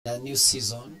a new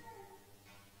season,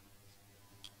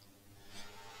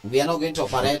 we are not going to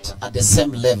operate at the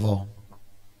same level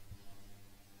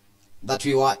that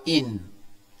we were in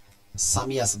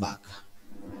some years back.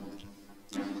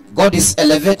 God is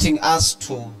elevating us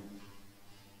to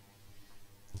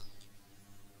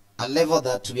a level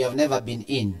that we have never been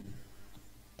in.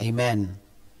 Amen.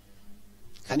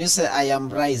 Can you say, I am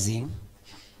rising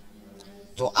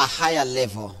to a higher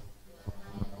level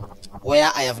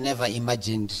where I have never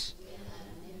imagined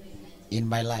in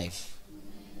my life?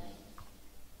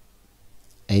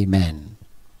 Amen.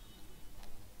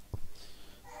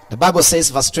 The Bible says,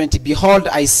 verse 20, behold,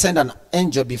 I send an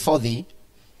angel before thee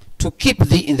to keep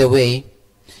thee in the way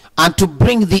and to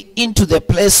bring thee into the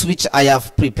place which I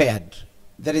have prepared.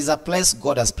 There is a place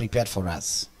God has prepared for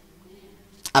us.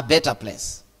 A better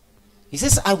place. He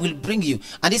says, I will bring you.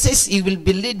 And he says, he will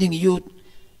be leading you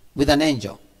with an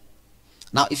angel.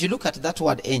 Now, if you look at that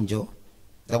word angel,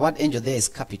 the word angel there is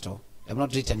capital. I have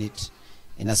not written it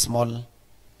in a small.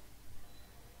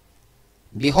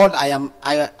 Behold,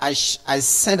 I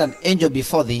send an angel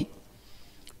before thee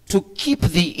to keep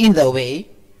thee in the way.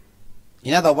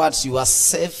 In other words, you are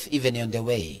safe even on the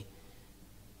way.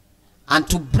 And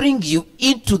to bring you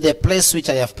into the place which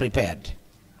I have prepared.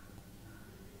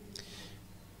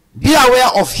 Be aware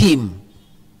of him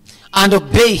and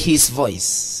obey his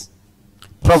voice.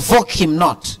 Provoke him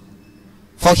not,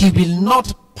 for he will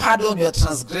not pardon your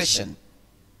transgression,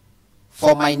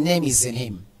 for my name is in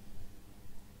him.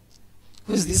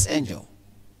 Who is this angel?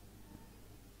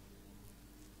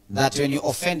 That when you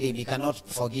offend him, he cannot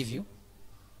forgive you?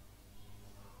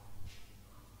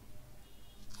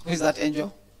 Who is that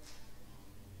angel?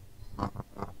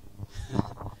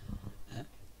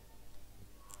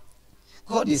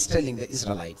 God is telling the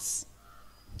Israelites,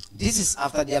 this is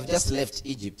after they have just left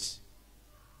Egypt.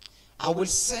 I will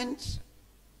send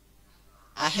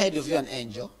ahead of you an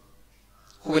angel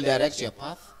who will direct your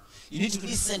path. You need to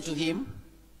listen to him.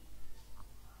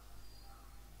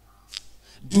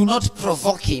 Do not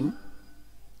provoke him,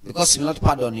 because he will not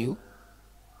pardon you.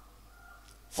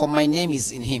 For my name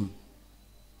is in him.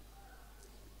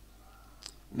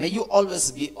 May you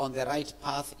always be on the right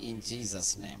path in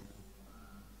Jesus' name.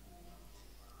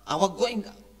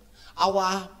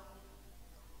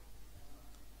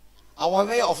 Our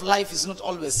way of life is not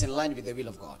always in line with the will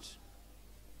of God.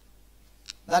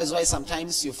 That is why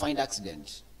sometimes you find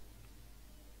accident.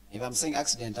 If I'm saying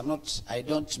accident, I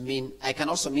can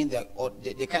also mean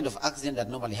the kind of accident that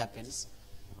normally happens.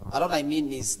 But what I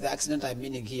mean is, the accident I'm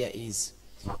meaning here is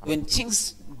when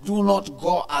things do not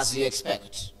go as you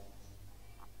expect.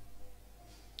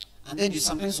 And then you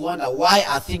sometimes wonder, why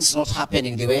are things not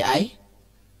happening the way I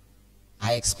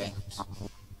expect?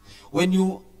 When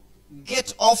you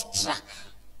get off track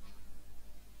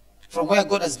from where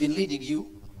God has been leading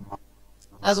you,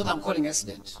 that's what I'm calling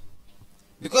accident.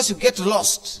 Because you get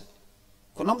lost.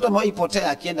 Kuna mtu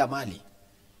ameipotea akienda Mali.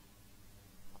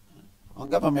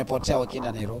 Wangapi wamepotea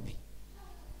wakienda Nairobi?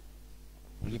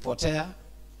 Ulipotea?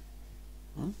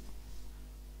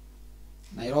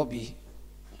 Nairobi.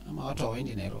 Ama watu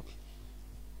hawaendi Nairobi.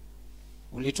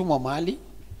 Ulitumwa Mali.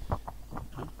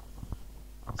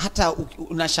 Hata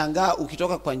unashangaa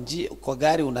ukitoka kwa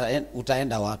gari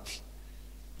utaenda wapi?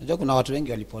 Unajua kuna watu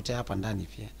wengi walipotea hapa ndani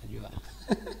pia, najua.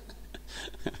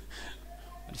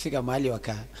 Walifika mahali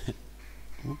waka.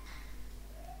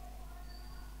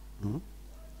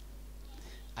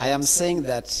 I am saying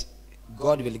that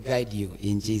God will guide you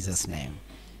in Jesus' name,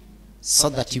 so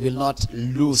that you will not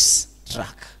lose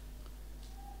track.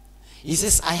 He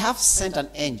says, I have sent an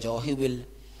angel. He will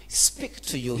speak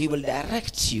to you. He will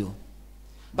direct you.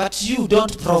 But you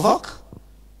don't provoke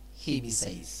him, he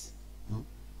says.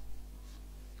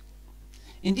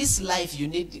 In this life, you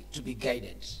need to be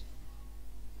guided.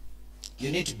 You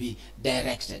need to be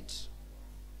directed.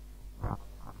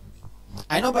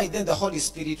 I know by then the Holy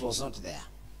Spirit was not there.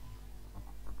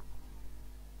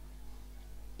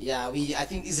 Yeah, I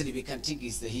think easily we can think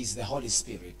he's the Holy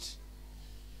Spirit.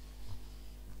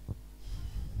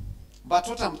 But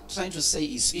what I'm trying to say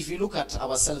is, if you look at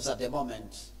ourselves at the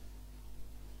moment,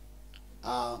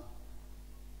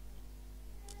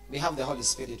 we have the Holy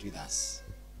Spirit with us.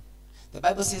 The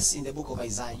Bible says in the book of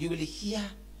Isaiah, you will hear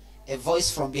a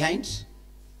voice from behind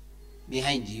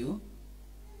you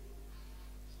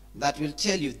that will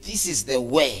tell you, this is the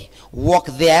way, walk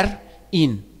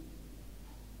therein.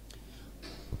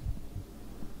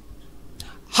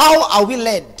 How are we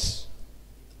led,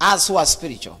 as who are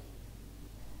spiritual?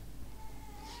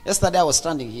 Yesterday I was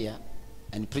standing here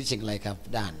and preaching like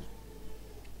I've done.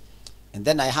 And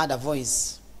then I heard a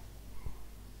voice,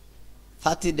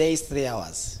 30 days, 3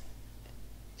 hours.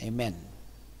 Amen.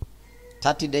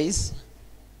 30 days,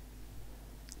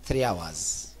 3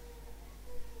 hours.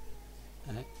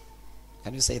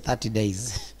 Can you say 30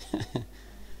 days?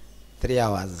 3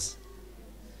 hours.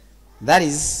 That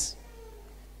is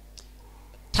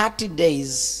 30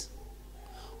 days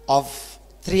of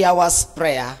 3 hours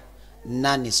prayer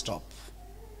non-stop.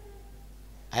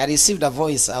 I received a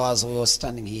voice. We were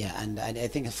standing here, and I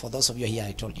think for those of you here,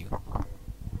 I told you.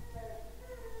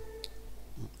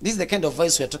 This is the kind of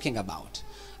voice we are talking about.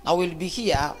 Now we'll be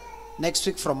here next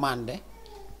week from Monday,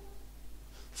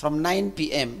 from 9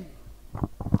 p.m.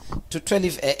 to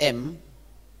 12 a.m.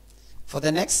 for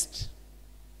the next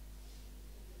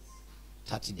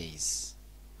 30 days.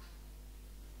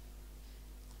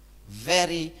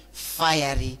 Very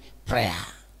fiery prayer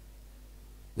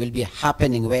will be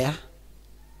happening where?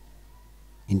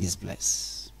 In this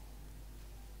place.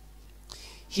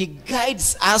 He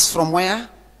guides us from where?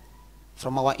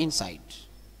 From our inside.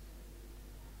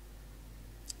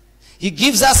 He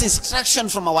gives us instruction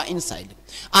from our inside.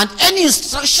 And any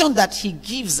instruction that he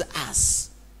gives us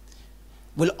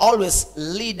will always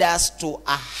lead us to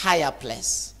a higher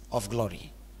place of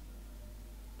glory.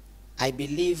 I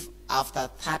believe after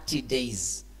 30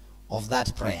 days of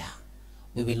that prayer,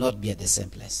 we will not be at the same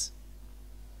place.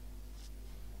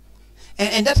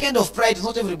 And that kind of prayer,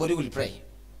 not everybody will pray.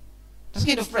 That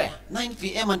kind of prayer, 9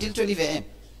 p.m. until 12 a.m.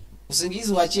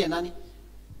 Usingizi uachie nani?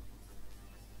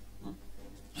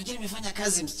 Najua nimefanya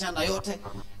kazi mchana yote.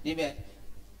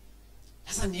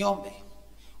 Sasa niombe.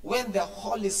 When the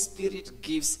Holy Spirit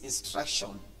gives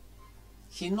instruction,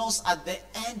 he knows at the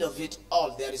end of it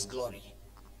all there is glory.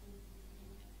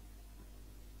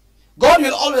 God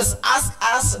will always ask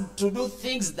us to do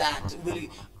things that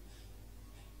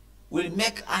will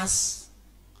make us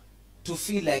to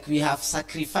feel like we have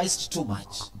sacrificed too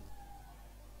much.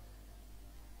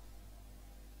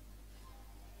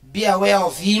 Be aware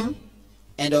of him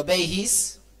and obey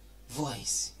his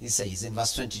voice. He says in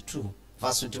verse 22,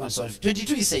 verse 21, sorry,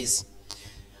 22 he says,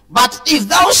 but if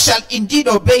thou shalt indeed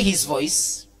obey his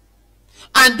voice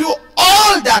and do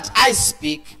all that I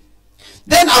speak,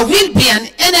 then I will be an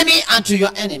enemy unto your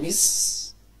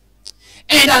enemies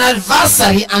and an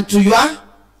adversary unto your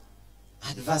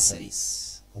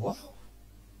adversaries. Wow.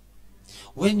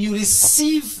 When you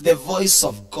receive the voice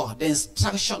of God, the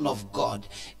instruction of God,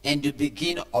 and you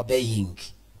begin obeying,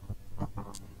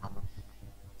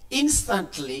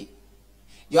 instantly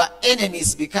your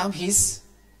enemies become his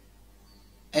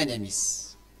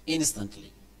enemies.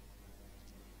 Instantly.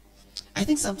 I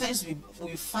think sometimes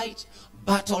we fight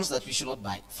battles that we should not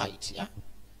fight. Yeah?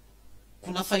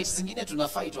 Kuna fight zingine tuna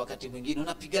fight wakati mwingine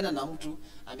unapigana na mtu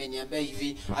ameniambia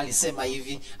hivi, alisema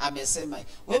hivi, amesema.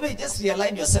 Wewe just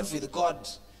realign yourself with God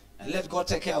and let God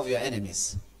take care of your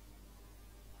enemies.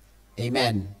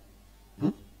 Amen.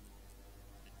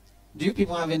 Do you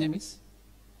people have enemies?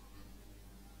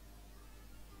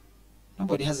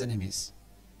 Nobody has enemies.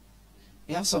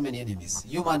 We have so many enemies.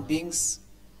 Human beings.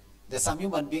 There's some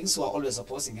human beings who are always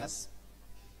opposing us.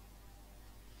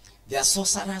 There are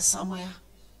sorcerers somewhere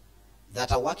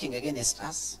that are working against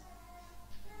us.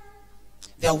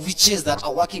 There are witches that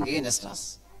are working against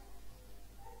us.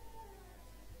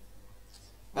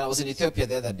 When I was in Ethiopia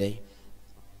the other day,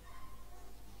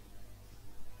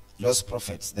 lost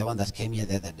prophets, the one that came here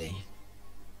the other day,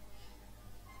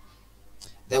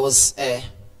 there was a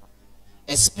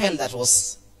spell that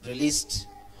was released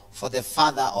for the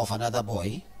father of another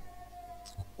boy.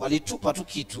 Walitupa tu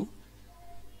kitu.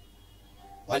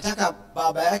 Walitaka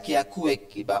baba yake akuwe,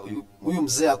 huyu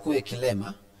mzee akuwe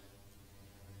kilema,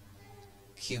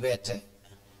 kiwete,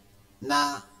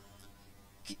 na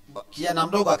kijana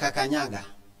mdogo akakanyanga,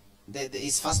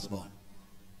 his firstborn.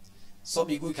 So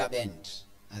miguu ikabend.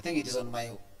 I think it is on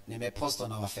my, nimepost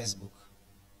on our Facebook.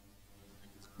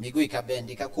 Miguu ikabend,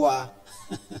 ikakuwa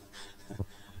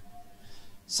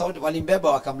so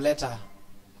walimbeba wakamleta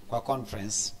kwa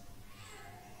conference.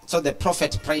 So the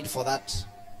prophet prayed for that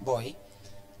boy.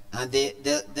 And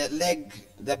the leg,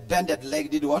 the bended leg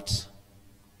did what?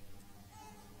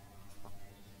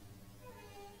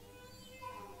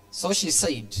 So she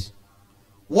said,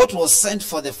 what was sent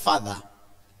for the father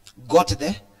got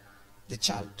the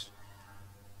child.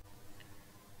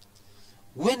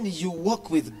 When you walk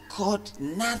with God,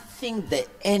 nothing the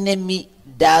enemy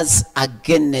does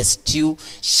against you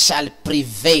shall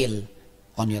prevail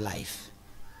on your life.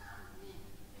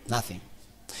 Nothing.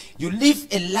 You live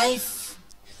a life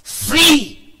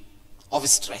free of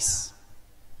stress.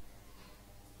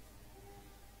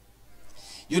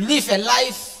 You live a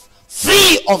life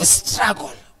free of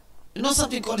struggle. You know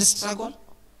something called struggle?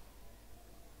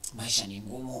 Maisha ni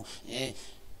ngumu.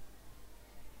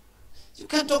 You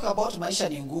can't talk about maisha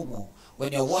ni ngumu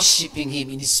when you're worshiping him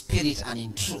in spirit and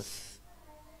in truth,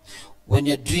 when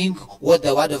you're doing what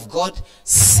the word of God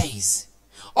says.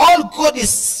 All God is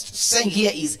saying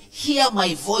here is, hear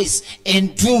my voice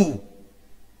and do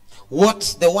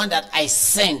what the one that I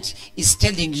sent is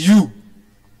telling you.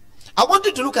 I want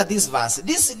you to look at this verse.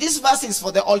 This verse is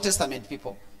for the Old Testament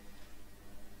people.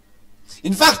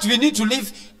 In fact, we need to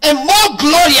live a more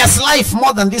glorious life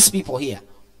more than these people here.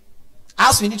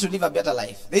 Us, we need to live a better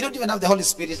life. They don't even have the Holy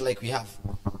Spirit like we have.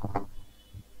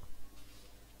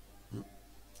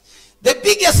 The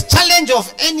biggest challenge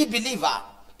of any believer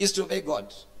is to obey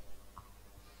God.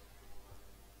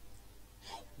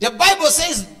 The Bible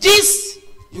says this,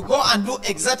 you go and do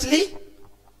exactly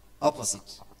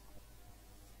opposite.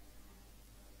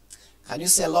 Can you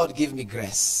say, Lord, give me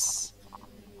grace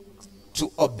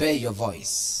to obey your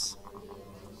voice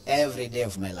every day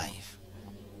of my life?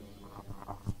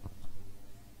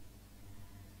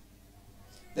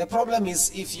 The problem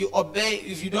is, if you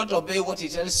don't obey what he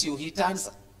tells you, he turns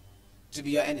to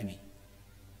be your enemy.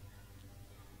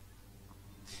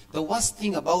 The worst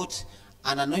thing about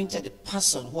an anointed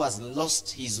person who has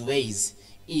lost his ways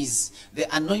is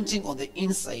the anointing on the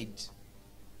inside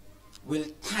will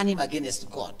turn him against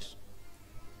God.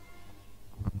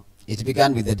 It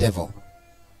began with the devil,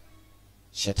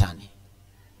 Shetani.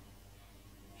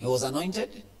 He was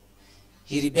anointed,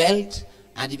 he rebelled,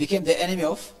 and he became the enemy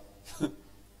of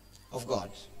God.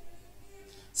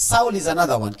 Saul is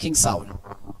another one, King Saul.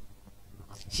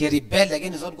 He rebelled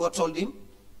against what God told him,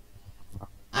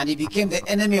 and he became the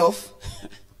enemy of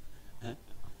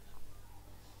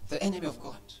the enemy of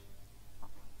God.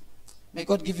 May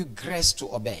God give you grace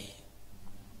to obey.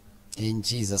 In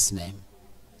Jesus' name.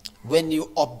 When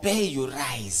you obey, you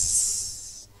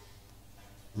rise.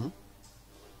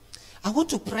 I want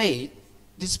to pray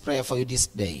this prayer for you this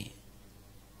day.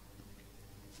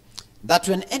 That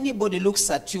when anybody looks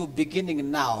at you beginning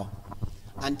now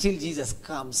until Jesus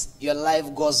comes, your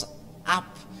life goes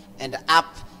up and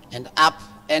up and up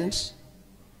and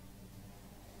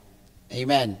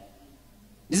amen.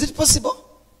 Is it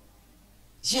possible?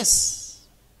 Yes.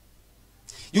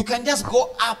 You can just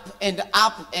go up and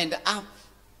up and up.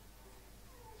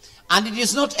 And it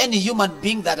is not any human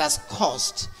being that has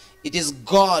caused. It is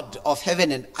God of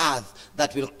heaven and earth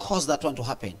that will cause that one to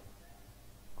happen.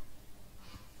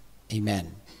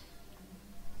 Amen.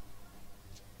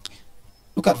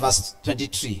 Look at verse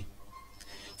 23.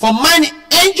 For mine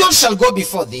angel shall go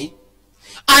before thee,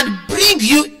 and bring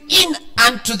you in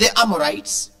unto the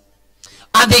Amorites,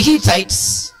 and the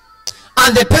Hittites,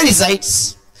 and the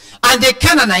Perizzites, and the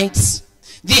Canaanites,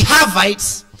 the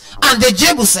Hivites, and the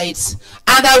Jebusites,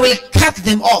 and I will cut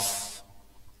them off.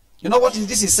 You know what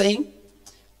this is saying?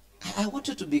 I want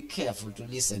you to be careful to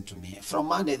listen to me. From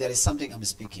Monday, there is something I'm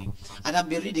speaking. And I've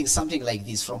been reading something like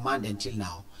this from Monday until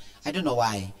now. I don't know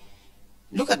why.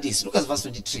 Look at this. Look at verse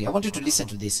 23. I want you to listen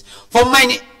to this. For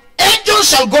mine angel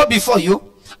shall go before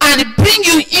you, and bring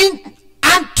you in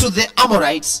unto the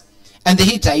Amorites, and the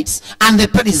Hittites, and the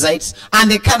Perizzites,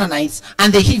 and the Canaanites,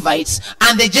 and the Hivites,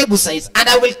 and the Jebusites, and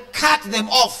I will cut them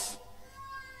off.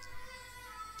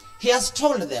 He has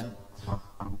told them,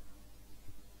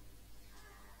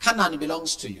 Canaan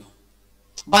belongs to you.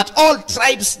 But all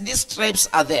tribes, these tribes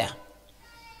are there.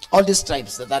 All these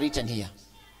tribes that are written here.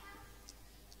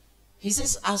 He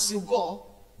says, as you go,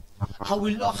 I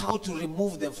will know how to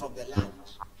remove them from the land.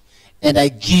 And I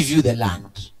give you the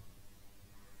land.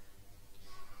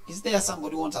 Is there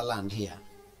somebody who wants a land here?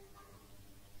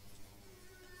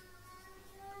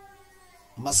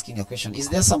 I'm asking a question. Is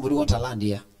there somebody who wants a land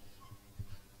here?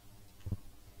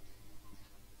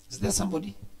 Is there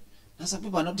somebody? Now some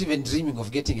people are not even dreaming of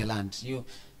getting a land. You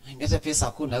get a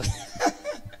pesa kuna.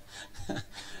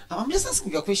 I'm just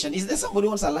asking you a question. Is there somebody who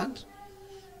wants a land?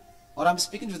 Or I'm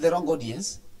speaking to the wrong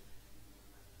audience?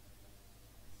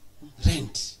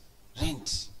 Rent.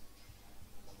 Rent.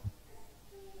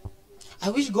 I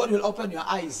wish God will open your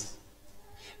eyes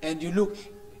and you look.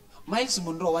 Miles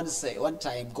Monroe one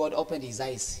time, God opened his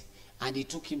eyes and he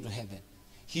took him to heaven.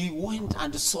 He went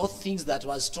and saw things that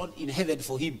was stored in heaven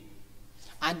for him.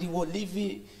 And he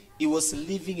was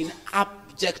living in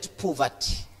abject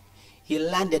poverty. He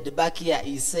landed back here.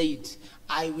 He said,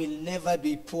 I will never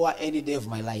be poor any day of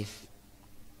my life.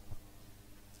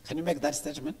 Can you make that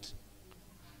statement?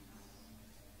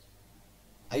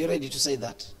 Are you ready to say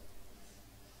that?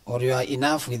 Or you are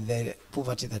enough with the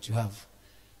poverty that you have?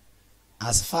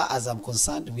 As far as I'm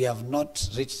concerned, we have not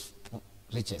reached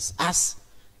riches. Us,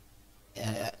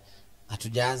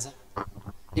 Atujaza,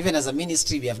 even as a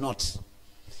ministry, we have not.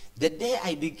 The day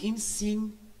I begin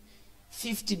seeing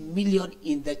 50 million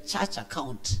in the church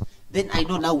account, then I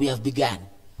know now we have begun.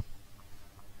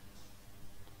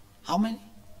 How many?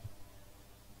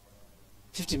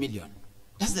 50 million.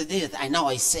 That's the day that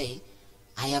I say,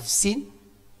 I have seen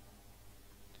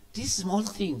this small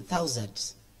thing,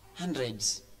 thousands,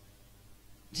 hundreds.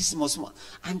 This small,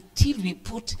 until we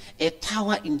put a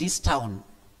tower in this town,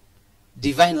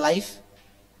 divine life.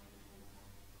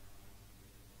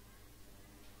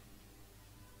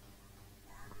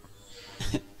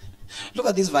 Look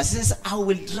at this verse. It says, I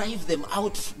will drive them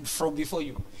out from before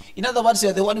you. In other words, you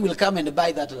are the one who will come and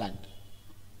buy that land.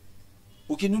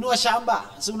 Ukinunua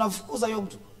shamba, si unafukuza huyo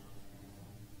mtu.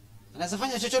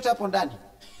 Anazafanya chochote hapo ndani.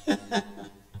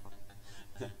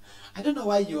 I don't know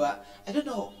why you are, I don't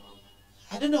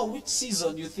know which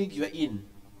season you think you are in.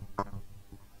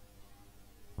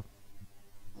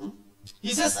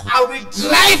 He says, I will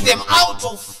drive them out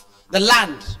of the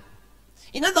land.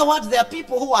 In other words, there are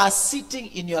people who are sitting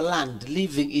in your land,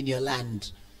 living in your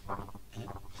land.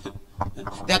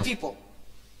 There are people.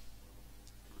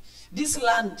 This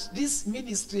land, this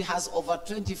ministry has over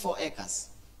 24 acres.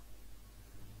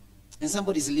 And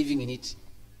somebody is living in it.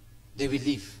 They will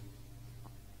leave.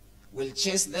 We'll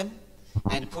chase them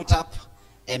and put up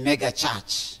a mega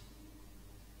church.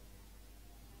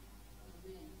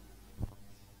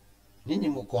 Ninyi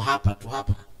mko hapa tu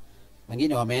hapa.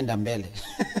 Wengine wameenda mbele.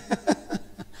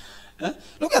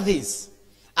 Look at this.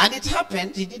 And it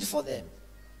happened, he did for them.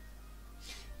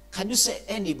 Can you say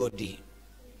anybody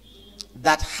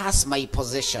that has my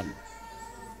possession,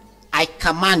 I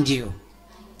command you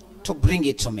to bring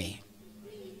it to me.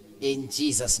 In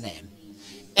Jesus' name.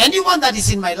 Anyone that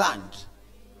is in my land,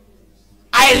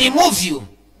 I remove you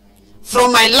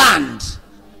from my land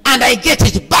and I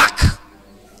get it back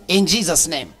in Jesus'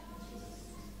 name.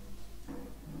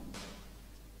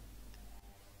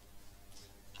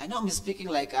 I know I'm speaking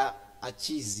like a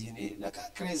cheese, you know, like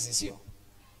a crazy, see you.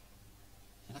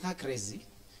 Like a crazy.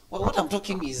 Well, what I'm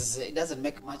talking is, it doesn't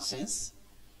make much sense.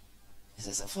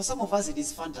 For some of us, it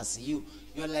is fantasy.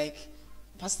 You're like,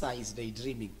 Pastor is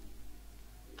daydreaming.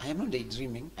 I am not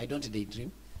daydreaming. I don't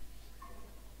daydream.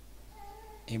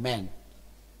 Amen.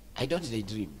 I don't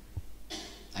daydream.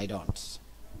 I don't.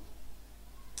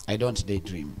 I don't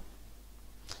daydream.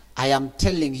 I am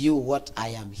telling you what I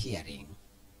am hearing.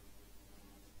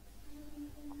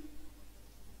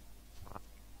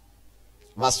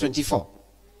 Verse 24.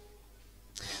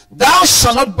 Thou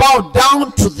shalt not bow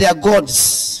down to their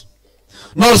gods,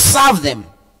 nor serve them,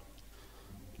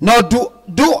 nor do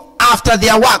after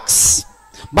their works,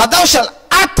 but thou shalt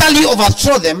utterly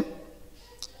overthrow them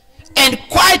and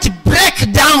quite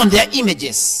break down their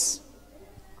images.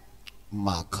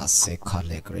 What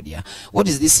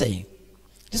is this saying?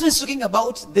 This one is talking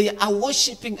about they are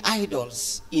worshipping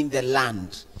idols in the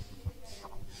land.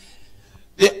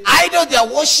 The idol they are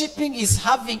worshipping is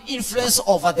having influence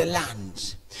over the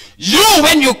land. You,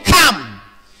 when you come,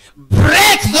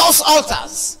 break those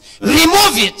altars,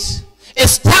 remove it,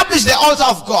 establish the altar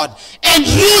of God, and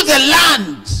rule the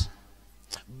land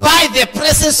by the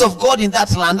presence of God in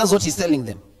that land. That's what he's telling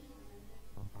them.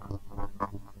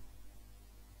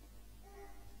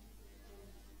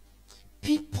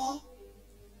 People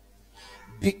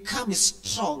become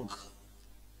strong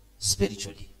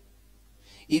spiritually.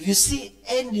 If you see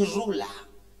any ruler,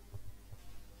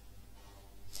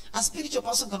 a spiritual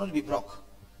person cannot be broke.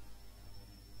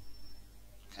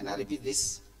 Can I repeat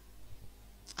this?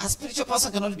 A spiritual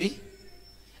person cannot be.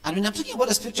 And when I'm talking about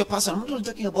a spiritual person, I'm not only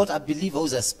talking about a believer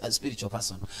who's a spiritual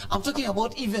person. I'm talking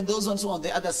about even those ones who are on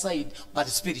the other side, but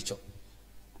spiritual.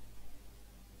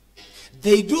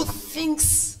 They do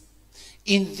things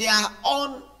in their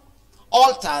own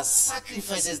altars,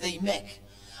 sacrifices they make.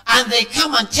 And they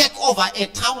come and take over a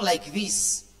town like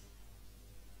this.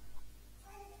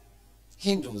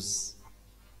 Hindus,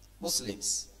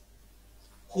 Muslims,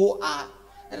 who are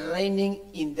reigning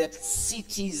in the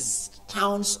cities,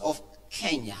 towns of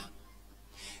Kenya,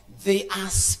 they are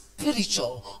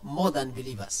spiritual more than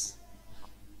believers.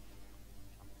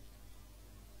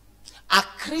 A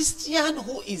Christian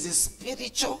who is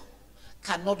spiritual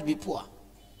cannot be poor.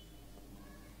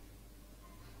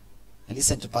 And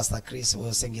listen to Pastor Chris, who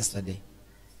was saying yesterday.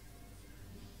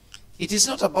 It is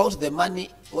not about the money,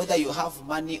 whether you have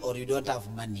money or you don't have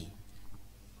money.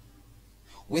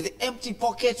 With empty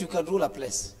pocket, you can rule a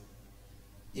place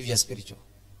if you're spiritual.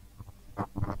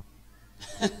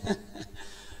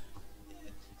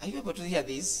 Are you able to hear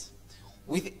this?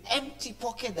 With empty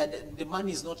pocket that the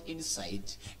money is not inside,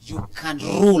 you can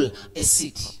rule a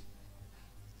city.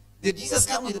 Did Jesus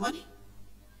come with money?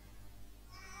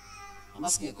 I'm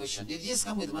asking a question. Did Jesus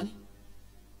come with money?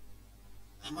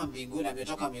 Ama mbinguni,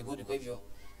 ametoka mbinguni, kwa hivyo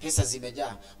pesa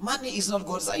zimejaa. Money is not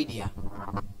God's idea.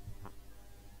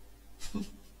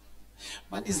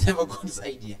 Money is never God's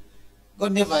idea.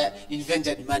 God never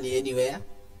invented money anywhere.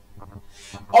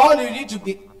 All you need to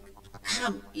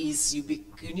become is you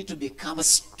need to become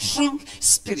strong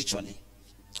spiritually,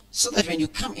 so that when you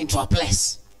come into a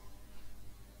place,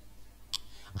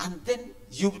 and then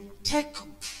you take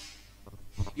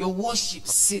your worship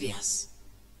serious.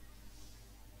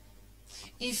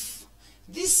 If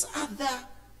this other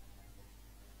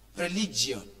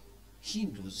religion,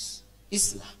 Hindus,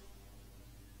 Islam,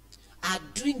 are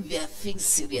doing their things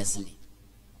seriously,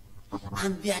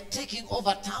 and they are taking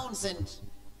over towns, and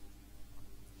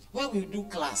where we do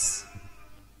class,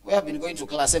 we have been going to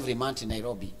class every month in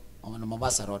Nairobi on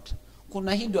Mombasa Road.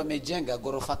 Kuna Hindu amejenga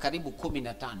gorofa karibu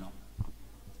 15.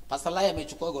 Pastor Laya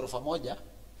amechukua gorofa moja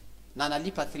na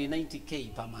analipa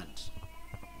 390k per month.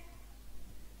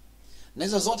 Na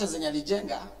hizo zote zenye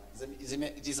alijenga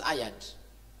it is hired,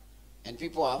 and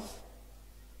people have,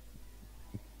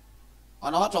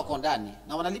 wana watu wako ndani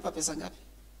na wanalipa pesa ngapi?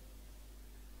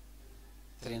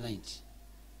 390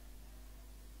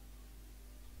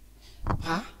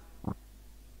 per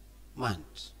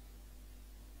month.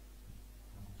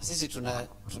 Sisi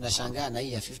tunashangaa na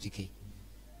hii ya 50k.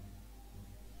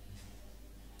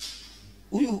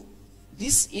 Huyu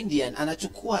this Indian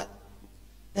anachukua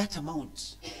that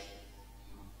amount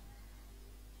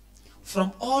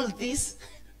from all this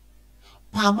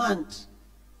per month.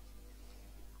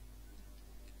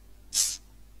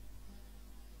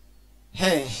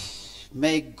 Hey,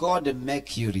 may God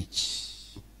make you rich.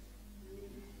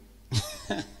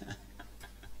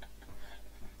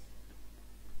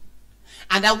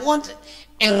 And I want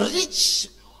a rich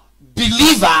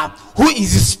believer who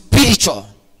is spiritual.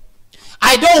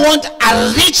 I don't want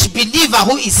a rich believer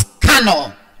who is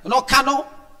carnal. You know carnal?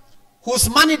 Whose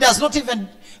money does not even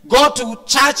go to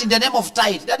church in the name of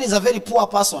tithe. That is a very poor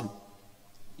person.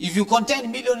 If you contain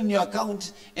million in your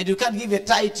account and you can't give a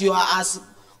tithe, you are as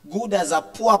good as a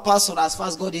poor person as far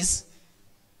as God is.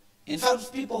 In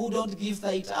fact, people who don't give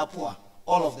tithe are poor.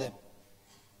 All of them.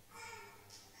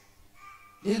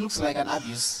 It looks like an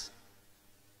abuse.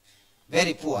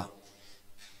 Very poor.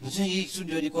 Hii kitu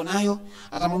ndio niko nayo,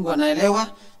 hata Mungu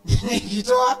anaelewa.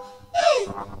 Nikitoa, hey.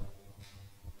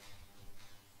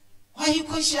 Why are you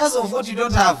conscious of what you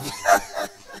don't have?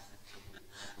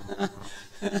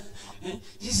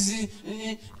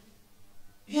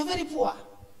 You are very poor.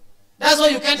 That's why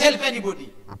you can't help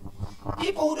anybody.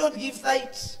 People who don't give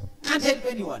tithe can't help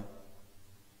anyone.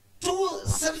 Too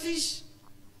selfish.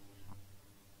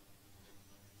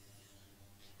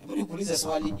 Hebu nikuulize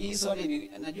swali. Hii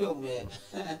swali najua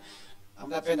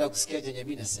mnapenda kusikia chenye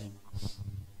mimi nasema.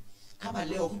 Kama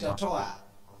leo hutatoa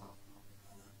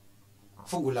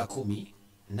fungu la 10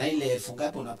 na ile elfu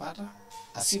ngapi unapata?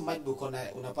 Assume MacBook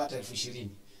unapata 20,000.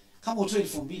 Kama utoe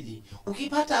 2,000,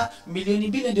 ukipata milioni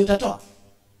 2 ndio utatoa.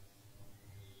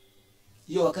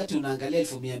 Hiyo wakati unaangalia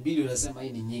 1,200 unasema hii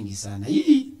ni nyingi sana.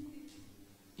 Hii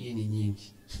ni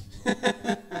nyingi.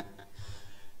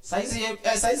 Saizi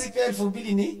pia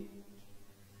 2,000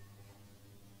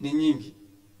 ni nyingi.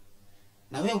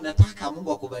 Na wewe unataka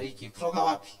Mungu akubariki kutoka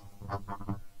wapi?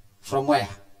 From where?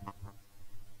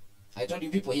 I told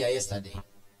you people here yesterday.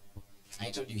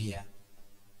 I told you here.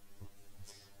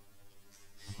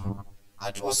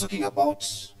 I was talking about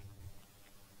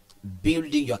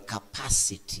building your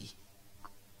capacity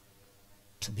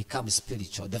to become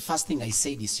spiritual. The first thing I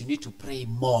said is you need to pray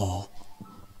more.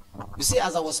 You see,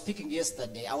 as I was speaking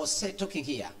yesterday, I was talking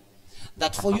here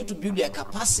that for you to build your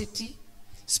capacity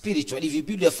spiritually, if you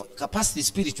build your capacity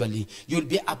spiritually, you'll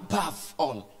be above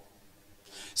all.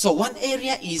 So one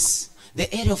area is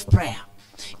the area of prayer.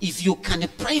 If you can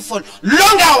pray for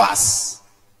long hours.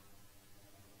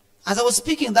 As I was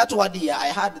speaking that word here, I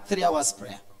had 3 hours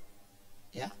prayer.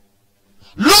 Yeah?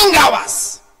 Long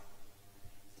hours.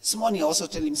 This morning I also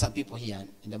telling some people here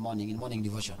in morning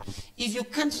devotion. If you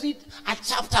can't read a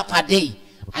chapter per day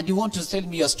and you want to tell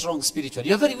me you're strong spiritually,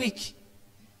 you're very weak.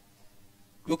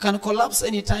 You can collapse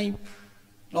anytime.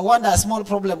 No wonder a small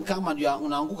problem come and you are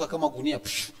unaanguka kama gunia.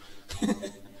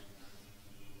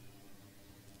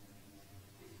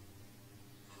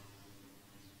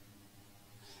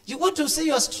 You want to say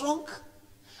you're strong?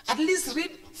 At least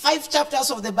read 5 chapters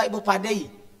of the Bible per day.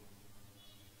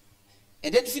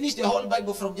 And then finish the whole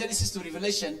Bible from Genesis to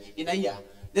Revelation in a year.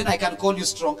 Then I can call you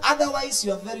strong. Otherwise,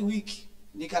 you are very weak.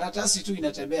 Ni karatasi tu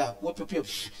inatembea.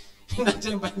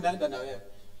 Inatembea inaenda na wewe.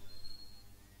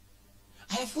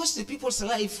 I have watched the people's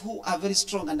life who are very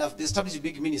strong and have established a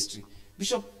big ministry.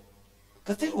 Bishop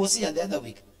Cathedral was here the other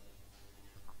week.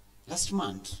 Last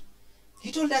month.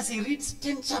 He told us he reads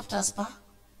 10 chapters per.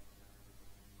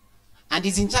 And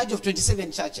he's in charge of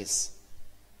 27 churches.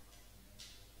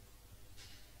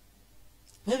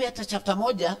 Wewe hata chapter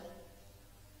moja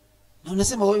na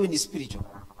unasema wewe ni spiritual.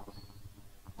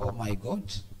 Oh my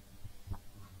God.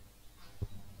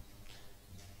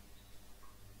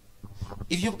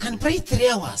 If you can pray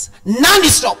 3 hours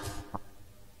non-stop,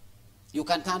 you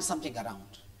can turn something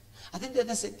around. I think the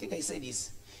other thing I said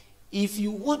is, if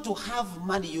you want to have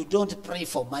money, you don't pray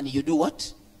for money. You do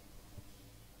what?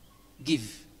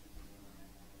 Give.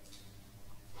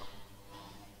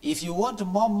 If you want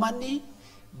more money,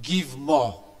 give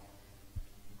more.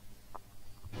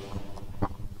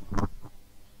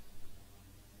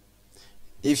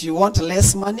 If you want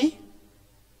less money,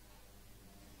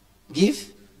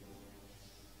 give.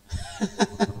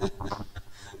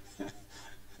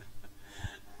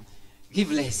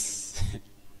 Give less.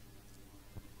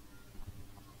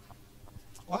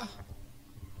 Wow.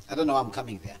 I don't know how I'm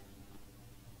coming there.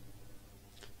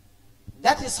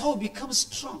 That is how you become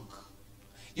strong.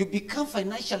 You become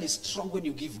financially strong when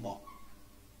you give more.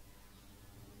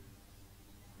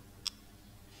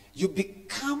 You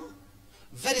become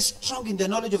very strong in the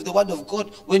knowledge of the word of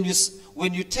God when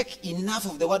you take enough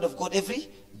of the word of God every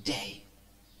day.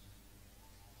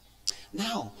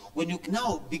 Now, when you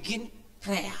now begin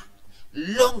prayer,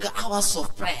 long hours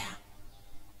of prayer,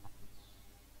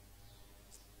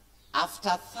 after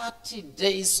 30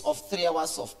 days of 3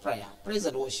 hours of prayer, praise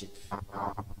and worship.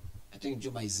 I think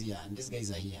Juma is here and these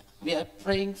guys are here. We are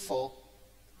praying for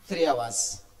 3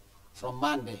 hours from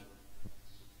Monday.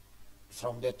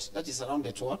 From that is around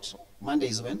that what? Monday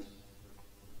is when?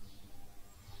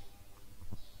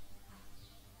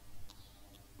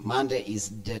 Monday is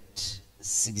date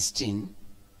 16.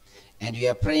 And we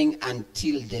are praying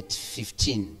until date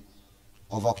 15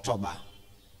 of October.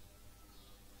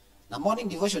 Now morning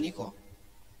devotion iko.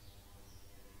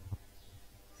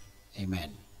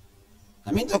 Amen.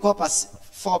 Na mimi nitakuwa hapa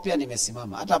 4 pia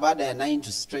nimesimama. Hata baada ya 9 to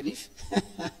 12.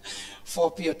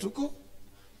 4 pia tuko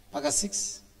mpaka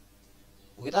 6.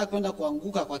 Ukitaka kwenda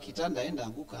kuanguka kwa kitanda, enda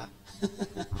anguka.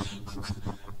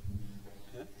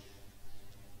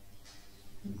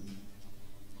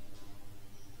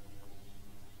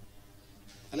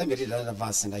 Let me read another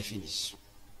verse and I finish.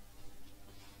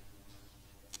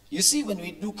 You see, when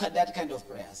we do that kind of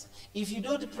prayers, if you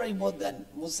don't pray more than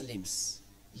Muslims,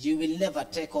 you will never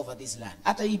take over this land.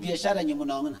 Hata hii biashara yenye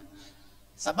mnaona,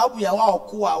 sababu ya wao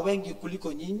kuwa wengi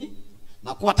kuliko nyinyi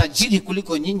na kuwa tajiri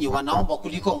kuliko nyinyi, wanaomba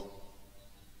kuliko.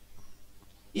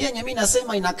 Yenye mimi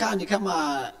nasema inakaa ni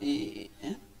kama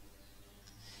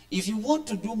if you want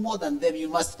to do more than them, you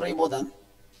must pray more than.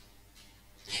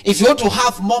 If you want to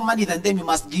have more money than them, you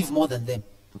must give more than them.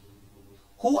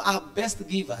 Who are best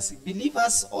givers,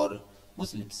 believers or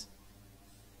Muslims?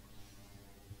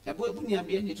 Hebu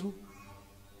niambieni tu.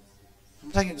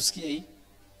 Mtaki kusikia hii?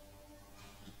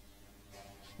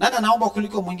 Nani anaomba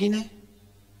kuliko mwingine?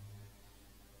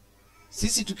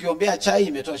 Sisi tukiombea chai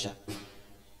imetosha.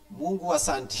 Mungu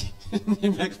asante.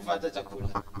 Nimepata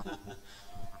chakula.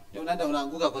 Ndio unaenda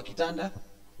unaanguka kwa kitanda.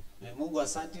 Mungu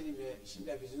asante,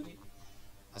 nimeshinda vizuri.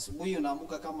 Asubuhi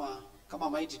unaamuka kama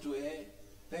maiti tu,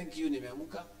 thank you,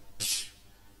 nimeamuka.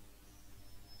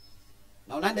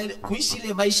 Na unaenda kuishi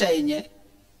ile maisha yenye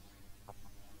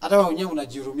hata wewe mwenyewe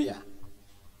unajihurumia.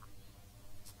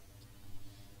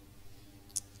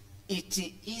 It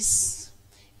is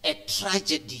a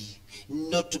tragedy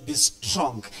not to be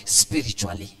strong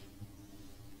spiritually.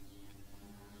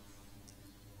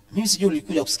 Mimi sijui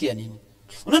ulikuja kusikia nini.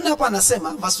 Unaona hapa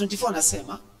anasema, verse 24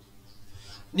 anasema,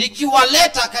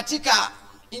 nikiwaleta katika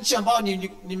nchi ambayo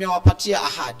nimewapatia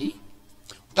ahadi,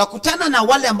 utakutana na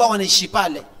wale ambao wanaishi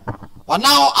pale,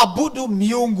 wanaoabudu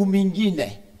miungu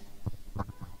mingine.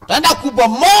 Utaenda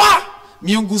kubomoa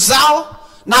miungu zao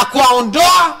na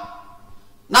kuwaondoa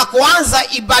na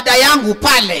kuanza ibada yangu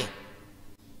pale.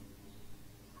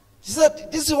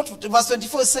 This is what verse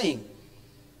 24 is saying.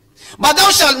 But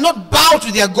thou shalt not bow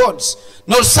to their gods,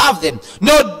 nor serve them,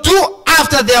 nor do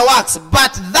after their works,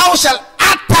 but thou shalt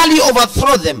utterly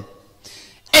overthrow them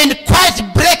and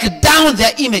quite break down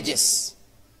their images.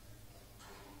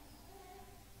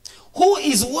 Who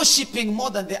is worshipping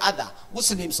more than the other,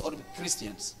 Muslims or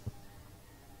Christians?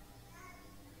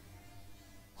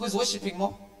 Who is worshipping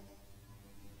more?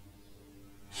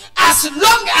 As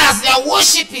long as their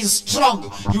worship is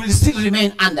strong, you will still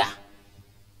remain under.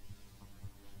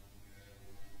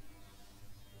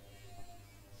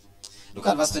 Look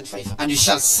at verse 25. And you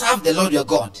shall serve the Lord your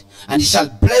God, and he shall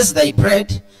bless thy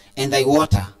bread and thy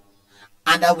water,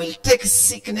 and I will take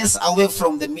sickness away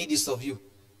from the midst of you.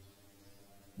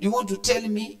 Do you want to tell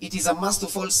me it is a must to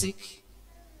fall sick?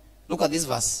 Look at this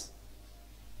verse.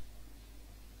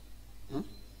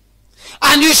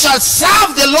 And you shall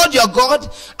serve the Lord your God,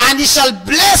 and he shall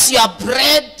bless your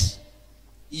bread.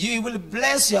 You will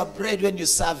bless your bread when you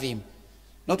serve him,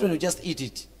 not when you just eat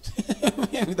it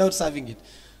without serving it.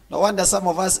 No wonder some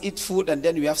of us eat food and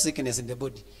then we have sickness in the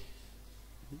body.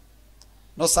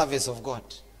 No service of God.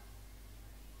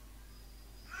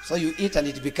 So you eat and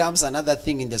it becomes another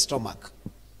thing in the stomach.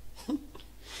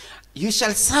 You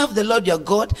shall serve the Lord your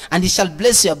God, and he shall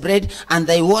bless your bread and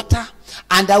thy water,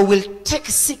 and I will take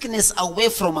sickness away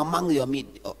from among your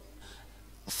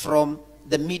from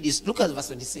the midst. Look at verse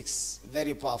 26.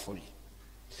 Very powerfully.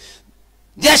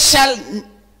 There shall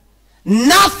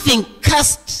nothing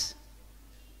cast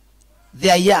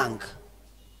their young,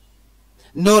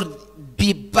 nor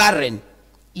be barren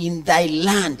in thy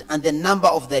land, and the number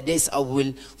of thy days I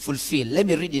will fulfill. Let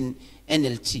me read in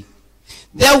NLT.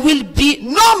 There will be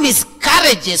no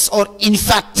miscarriages or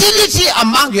infertility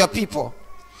among your people,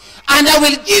 and I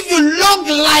will give you long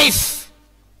life,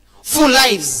 full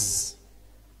lives.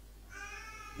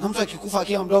 Na mtu akikufa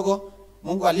akiwa mdogo,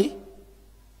 Mungu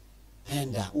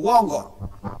alipenda. Uongo.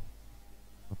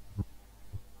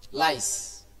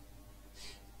 Lies.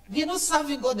 We are not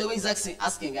serving God the way he's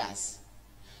asking us.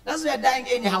 That's why we are dying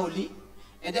anyhowly,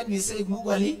 and then we say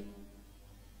Mungu ali.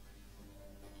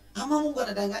 Ama Mungu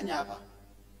anadanganya hapa?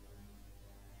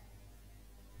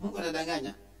 Mungu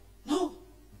anadanganya? No.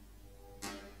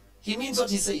 He means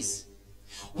what he says.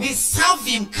 We serve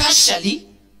him casually,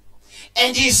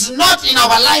 and he's not in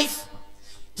our life.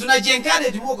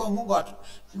 Tunajiencourage Mungu watu.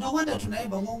 No wonder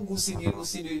tunaimba Mungu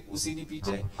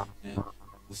usinipite.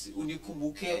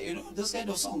 Unikumbuke, you know, those kind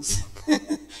of songs.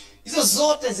 Hizo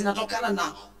zote zinatokana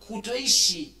na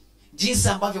kutoishi jinsi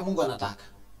ambavyo Mungu anataka.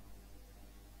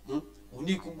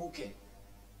 Unikumbuke.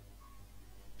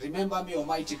 Remember me,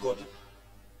 Almighty God.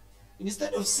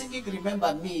 Instead of singing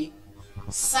remember me,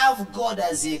 serve God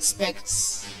as he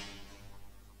expects,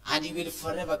 and he will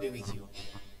forever be with you.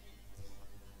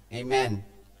 Amen.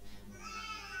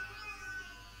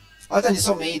 Wacha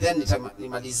nisome hii then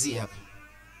nimalizie hapa.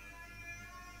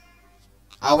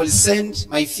 I will send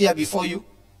my fear before you,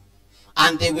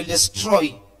 and they will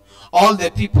destroy all the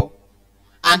people,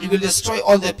 and you will destroy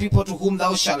all the people to whom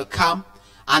thou shalt come,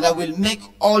 and I will make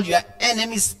all your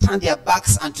enemies turn their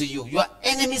backs unto you. Your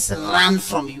enemies run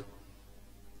from you.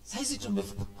 Saizi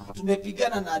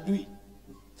tumepigana na adui.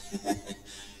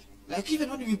 Like even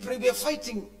when we pray, we are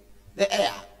fighting the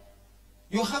air.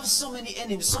 You have so many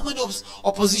enemies, so many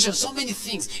opposition, so many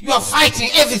things. You are fighting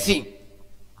everything.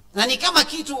 Na ni kama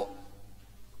kitu.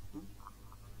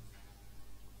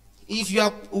 If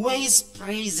your ways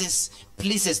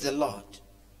pleases the Lord.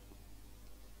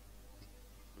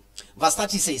 Verse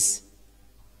 30 says,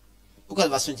 look at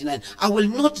verse 29. I will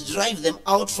not drive them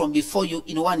out from before you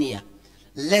in 1 year,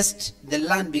 lest the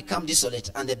land become desolate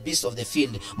and the beasts of the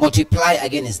field multiply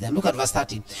against them. Look at verse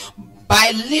 30.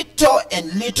 By little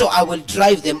and little I will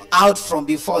drive them out from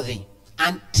before thee,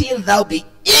 until thou be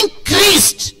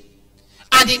increased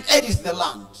and inherit the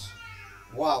land.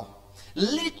 Wow.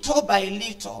 Little by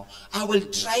little I will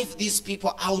drive these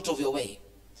people out of your way.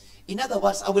 In other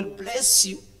words, I will bless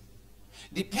you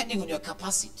depending on your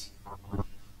capacity.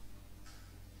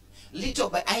 Little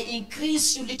by, I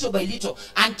increase you little by little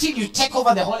until you take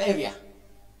over the whole area.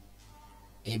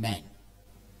 Amen.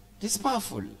 It is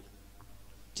powerful.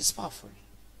 It is powerful.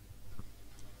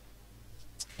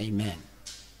 Amen.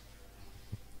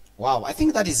 Wow, I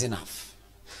think that is enough.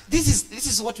 This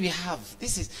is what we have.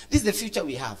 This is the future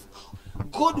we have.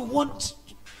 God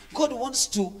wants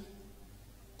to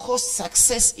cause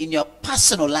success in your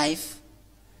personal life.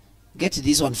 Get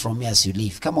this one from me as you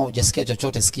leave. Kama hujasikia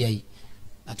chochote sikia hii.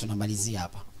 Na tunamalizia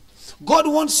hapa. God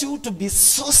wants you to be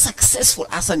so successful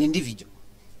as an individual,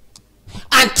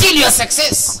 until your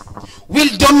success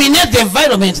will dominate the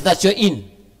environment that you're in.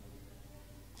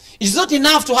 It's not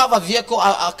enough to have a vehicle,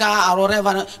 a car, or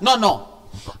whatever. No, no.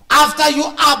 After you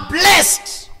are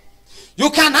blessed, you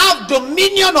can have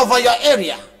dominion over your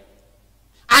area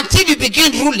until you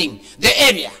begin ruling the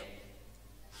area.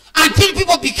 Until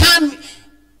people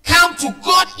come to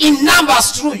God in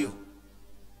numbers through you.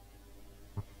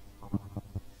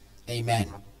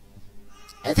 Amen.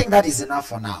 I think that is enough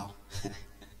for now.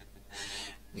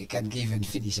 We can give and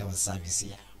finish our service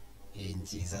here. In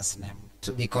Jesus' name.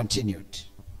 To be continued.